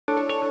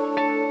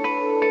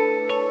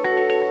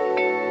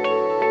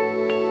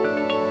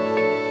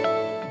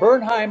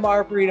Bernheim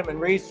Arboretum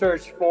and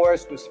Research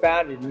Forest was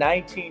founded in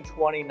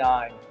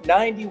 1929,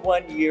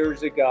 91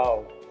 years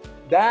ago.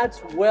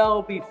 That's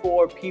well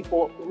before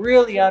people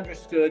really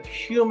understood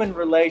human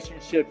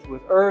relationships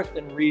with earth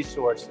and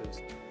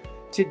resources.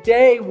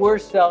 Today, we're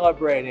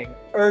celebrating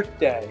Earth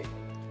Day,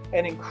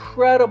 an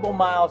incredible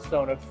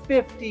milestone of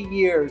 50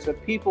 years of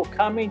people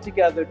coming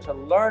together to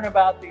learn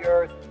about the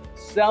earth,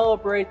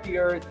 celebrate the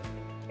earth,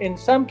 in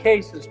some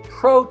cases,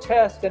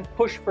 protest and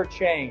push for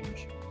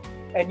change.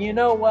 And you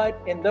know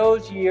what? In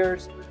those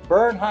years,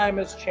 Bernheim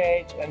has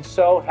changed, and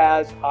so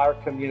has our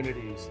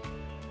communities.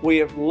 We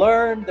have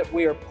learned that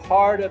we are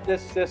part of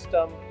this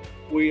system.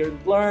 We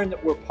have learned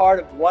that we're part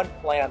of one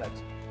planet.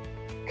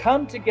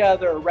 Come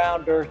together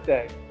around Earth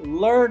Day.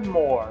 Learn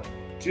more,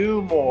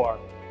 do more,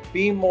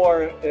 be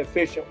more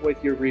efficient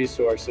with your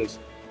resources.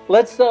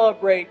 Let's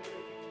celebrate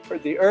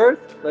the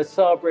earth, let's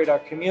celebrate our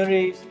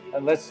communities,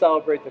 and let's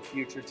celebrate the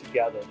future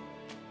together.